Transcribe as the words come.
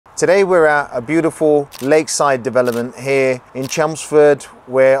Today we're at a beautiful lakeside development here in Chelmsford,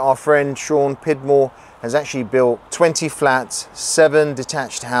 where our friend Shaun Pidmore has actually built 20 flats, 7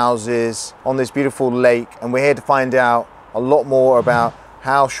 detached houses on this beautiful lake. And we're here to find out a lot more about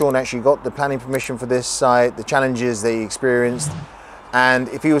how Shaun actually got the planning permission for this site, the challenges that he experienced, and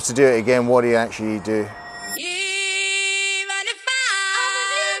if he was to do it again, what he'd actually do.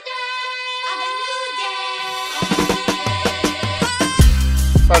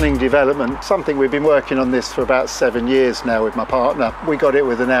 Planning development, something we've been working on this for about 7 years now with my partner. We got it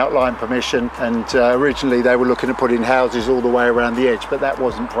with an outline permission, and originally they were looking at putting houses all the way around the edge, but that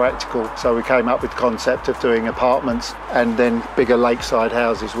wasn't practical. So we came up with the concept of doing apartments and then bigger lakeside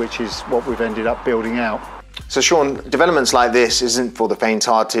houses, which is what we've ended up building out. So Shaun, developments like this isn't for the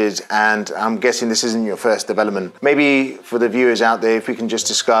faint-hearted, and I'm guessing this isn't your first development. Maybe for the viewers out there, if we can just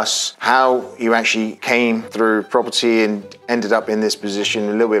discuss how you actually came through property and ended up in this position,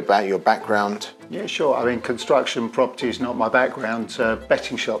 a little bit about your background. Yeah, sure. I mean, construction property is not my background.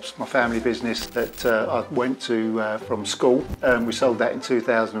 Betting shops, my family business that I went to from school. We sold that in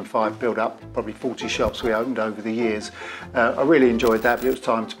 2005, built up probably 40 shops we opened over the years. I really enjoyed that, but it was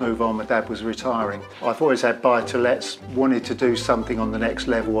time to move on. My dad was retiring. I've always had buy-to-lets, wanted to do something on the next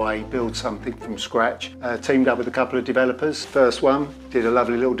level, i.e. build something from scratch. Teamed up with a couple of developers. First one, did a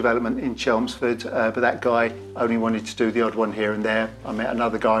lovely little development in Chelmsford, but that guy only wanted to do the odd one here and there. I met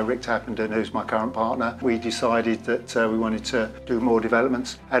another guy, Rick Tappenden, who's my current partner. We decided that we wanted to do more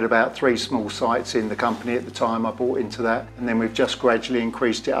developments. Had about 3 small sites in the company at the time. I bought into that, and then we've just gradually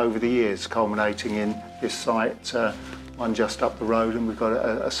increased it over the years, culminating in this site, one just up the road, and we've got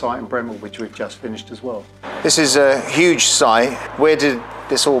a site in Bremwell which we've just finished as well. This is a huge site. Where did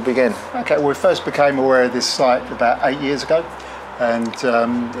this all begin? Okay, well, we first became aware of this site about 8 years ago, and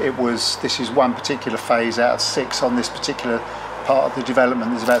this is one particular phase out of 6 on this particular part of the development.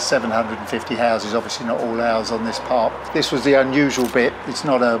 There's about 750 houses, obviously not all ours on this part. This was the unusual bit. It's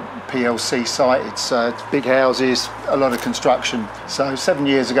not a PLC site, it's big houses, a lot of construction. So 7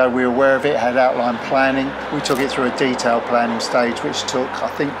 years ago we were aware of it, had outline planning. We took it through a detailed planning stage which took I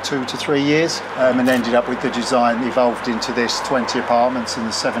think 2 to 3 years, and ended up with the design evolved into this 20 apartments and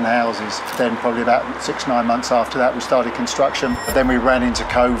the 7 houses. Then probably about 6-9 months after that we started construction. But then we ran into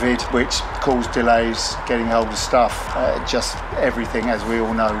COVID, which caused delays, getting hold of stuff, just everything, as we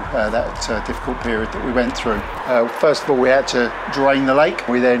all know, that difficult period that we went through. First of all, we had to drain the lake.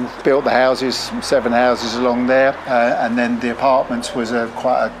 We then built the houses, 7 houses along there, and then the apartments was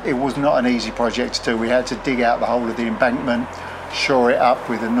it was not an easy project to do. We had to dig out the whole of the embankment, shore it up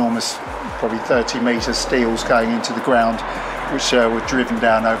with enormous, probably 30-metre steels going into the ground, which were driven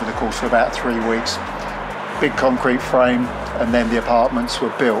down over the course of about 3 weeks. Big concrete frame, and then the apartments were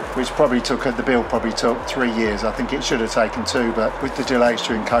built, which the build probably took 3 years. I think it should have taken 2, but with the delays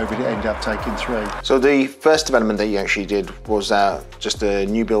during COVID, it ended up taking 3. So the first development that you actually did, was that just a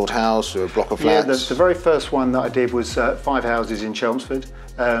new build house or a block of flats? Yeah, the very first one that I did was 5 houses in Chelmsford.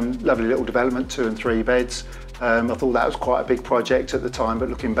 Lovely little development, 2 and 3 beds. I thought that was quite a big project at the time, but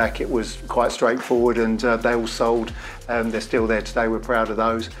looking back it was quite straightforward, and they all sold. They're still there today, we're proud of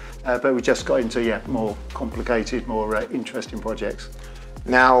those. But we just got into more complicated, more interesting projects.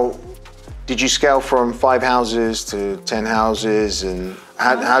 Now, did you scale from 5 houses to 10 houses, and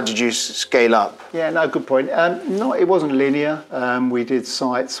how did you scale up? Yeah, no, good point. It wasn't linear. We did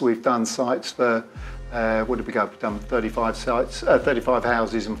sites, we've done sites for what did we go? We've done 35 sites, 35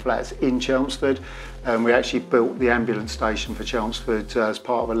 houses and flats in Chelmsford. We actually built the ambulance station for Chelmsford as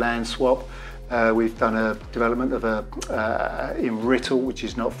part of a land swap. We've done a development of in Writtle, which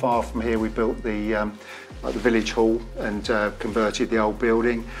is not far from here. We built the village hall and converted the old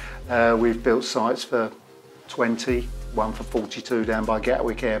building. We've built sites for 20, one for 42 down by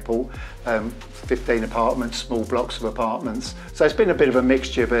Gatwick Airport, 15 apartments, small blocks of apartments. So it's been a bit of a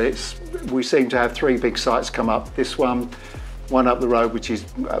mixture, but we seem to have 3 big sites come up. This one up the road, which is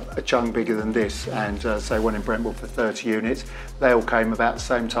a chunk bigger than this, and say one in Bremwell for 30 units. They all came about the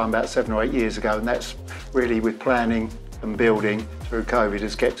same time, about 7 or 8 years ago, and that's really, with planning and building through COVID,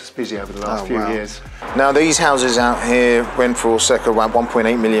 has kept us busy over the last few years. Now these houses out here went for circa around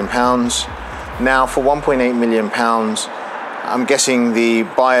 £1.8 million. Now for £1.8 million, I'm guessing the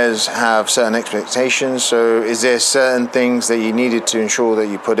buyers have certain expectations, so is there certain things that you needed to ensure that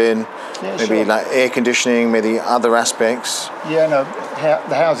you put in? Yeah, maybe sure. Like air conditioning, maybe other aspects? Yeah, no,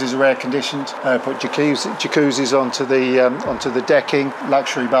 the houses are air conditioned, put jacuzzis onto the decking,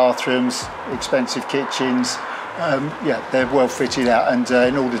 luxury bathrooms, expensive kitchens. Yeah, they're well fitted out, and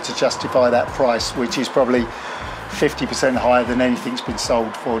in order to justify that price, which is probably 50% higher than anything's been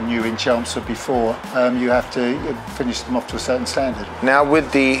sold for new in Chelmsford before. You have to finish them off to a certain standard. Now,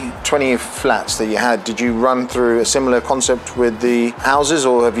 with the 20 flats that you had, did you run through a similar concept with the houses,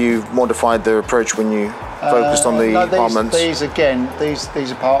 or have you modified the approach when you focused on the apartments? These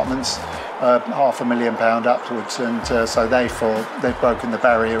apartments, £500,000 upwards, and so they've broken the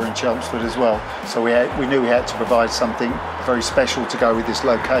barrier in Chelmsford as well. So we knew we had to provide something very special to go with this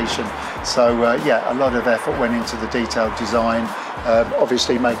location. So yeah, a lot of effort went into the detailed design,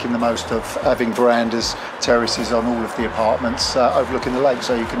 obviously making the most of having verandas, terraces on all of the apartments overlooking the lake,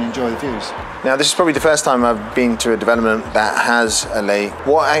 so you can enjoy the views. Now, this is probably the first time I've been to a development that has a lake.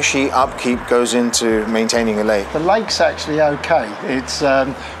 What actually upkeep goes into maintaining a lake? The lake's actually okay. It's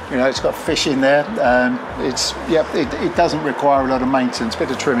it's got fish in there. It doesn't require a lot of maintenance, a bit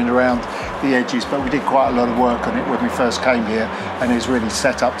of trimming around the edges, but we did quite a lot of work on it when we first came here, and it's really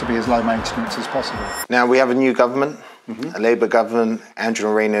set up to be as low maintenance as possible. Now, we have a new government. A Labour government.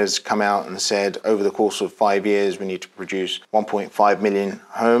 Angela Rayner's come out and said over the course of 5 years we need to produce 1.5 million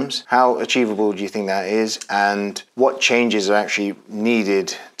homes. How achievable do you think that is, and what changes are actually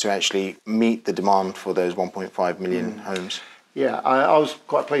needed to actually meet the demand for those 1.5 million homes? Yeah, I was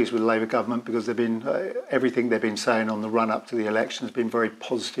quite pleased with the Labour government, because they've been everything they've been saying on the run-up to the election has been very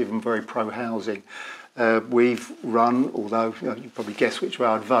positive and very pro-housing. We've run, although you probably guess which way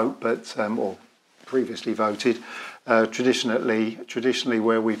I'd vote, but or previously voted. Traditionally,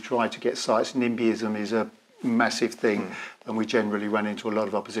 where we've tried to get sites, NIMBYism is a massive thing, and we generally run into a lot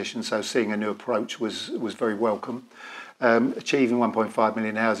of opposition. So seeing a new approach was very welcome. Achieving 1.5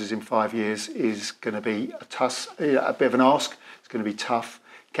 million houses in 5 years is going to be a bit of an ask. It's going to be tough.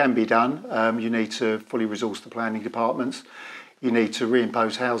 Can be done. You need to fully resource the planning departments. You need to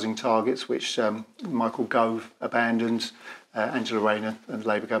reimpose housing targets, which Michael Gove abandoned. Angela Rayner and the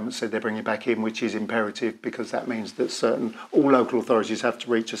Labour government said they're bringing back in, which is imperative, because that means that all local authorities have to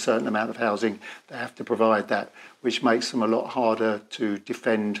reach a certain amount of housing. They have to provide that, which makes them a lot harder to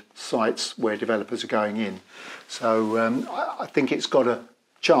defend sites where developers are going in. So I think it's got a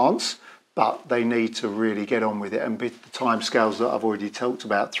chance, but they need to really get on with it. And with the timescales that I've already talked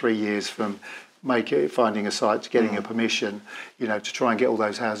about, 3 years from finding a site to getting a permission, to try and get all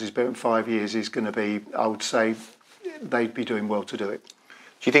those houses built in 5 years is going to be, I would say, they'd be doing well to do it.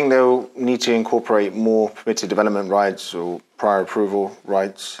 Do you think they'll need to incorporate more permitted development rights or prior approval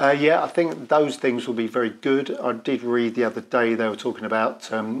rights? Yeah, I think those things will be very good. I did read the other day they were talking about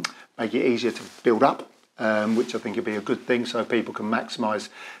making it easier to build up, which I think would be a good thing, so people can maximise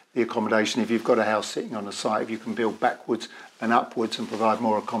the accommodation. If you've got a house sitting on a site, if you can build backwards and upwards and provide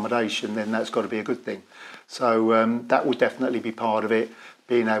more accommodation, then that's got to be a good thing. So that will definitely be part of it.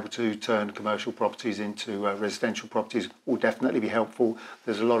 Being able to turn commercial properties into residential properties will definitely be helpful.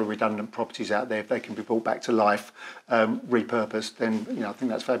 There's a lot of redundant properties out there. If they can be brought back to life, repurposed, then I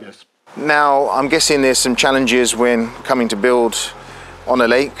think that's fabulous. Now, I'm guessing there's some challenges when coming to build on a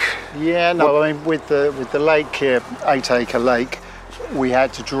lake. Yeah, no, I mean with the lake here, 8-acre lake, we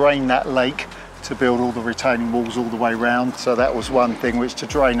had to drain that lake to build all the retaining walls all the way round. So that was one thing, which to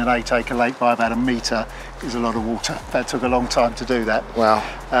drain an 8-acre lake by about 1 metre is a lot of water. That took a long time to do that. Wow.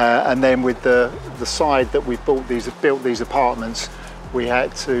 And then with the side that we built these apartments, we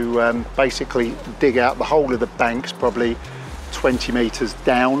had to basically dig out the whole of the banks, probably 20 metres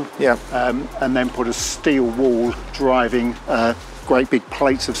down, and then put a steel wall driving great big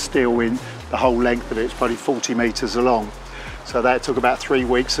plates of steel in the whole length of it. It's probably 40 metres along. So that took about 3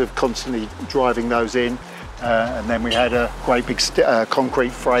 weeks of constantly driving those in, and then we had a great big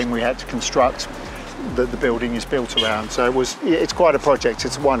concrete frame we had to construct that the building is built around. So it's quite a project.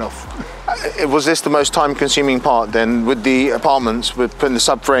 It's a one-off. Was this the most time-consuming part then, with the apartments, with putting the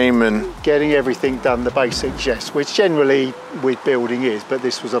subframe and getting everything done? The basics, yes, which generally with building is, but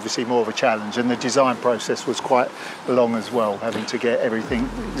this was obviously more of a challenge, and the design process was quite long as well, having to get everything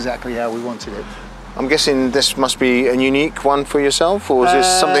exactly how we wanted it. I'm guessing this must be a unique one for yourself, or is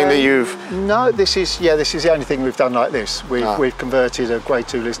this something that you've... No, this is the only thing we've done like this. We've converted a Grade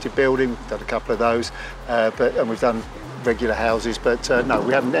 2 listed building, we've done a couple of those, and we've done regular houses, but no,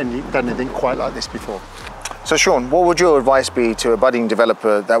 we haven't done anything quite like this before. So Shaun, what would your advice be to a budding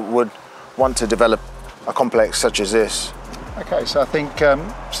developer that would want to develop a complex such as this? Okay, so I think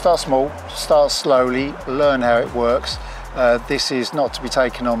start small, start slowly, learn how it works. This is not to be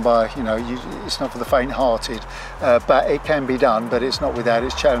taken on by, it's not for the faint-hearted, but it can be done, but it's not without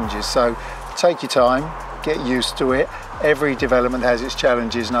its challenges. So take your time, get used to it. Every development has its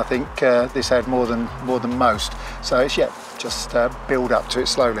challenges, and I think this had more than most. So it's, just build up to it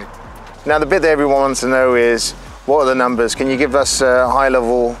slowly. Now, the bit that everyone wants to know is, what are the numbers? Can you give us a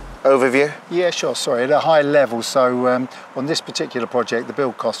high-level overview? Yeah, sure. Sorry, at a high level. So on this particular project, the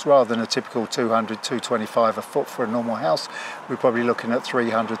build cost, rather than a typical 200, 225 a foot for a normal house, we're probably looking at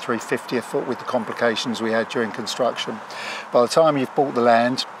 300, 350 a foot with the complications we had during construction. By the time you've bought the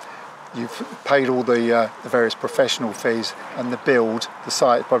land, you've paid all the various professional fees, and the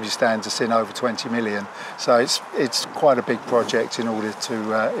site probably stands us in over 20 million. So it's quite a big project in order to,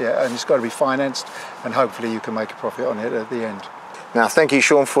 and it's got to be financed, and hopefully you can make a profit on it at the end. Now, thank you,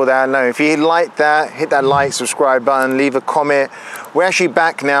 Shaun, for that. Now, if you like that, hit that like, subscribe button, leave a comment. We're actually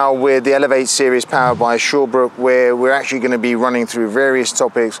back now with the Elevate series powered by Shawbrook, where we're actually going to be running through various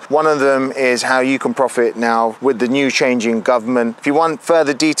topics. One of them is how you can profit now with the new change in government. If you want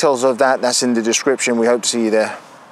further details of that, that's in the description. We hope to see you there.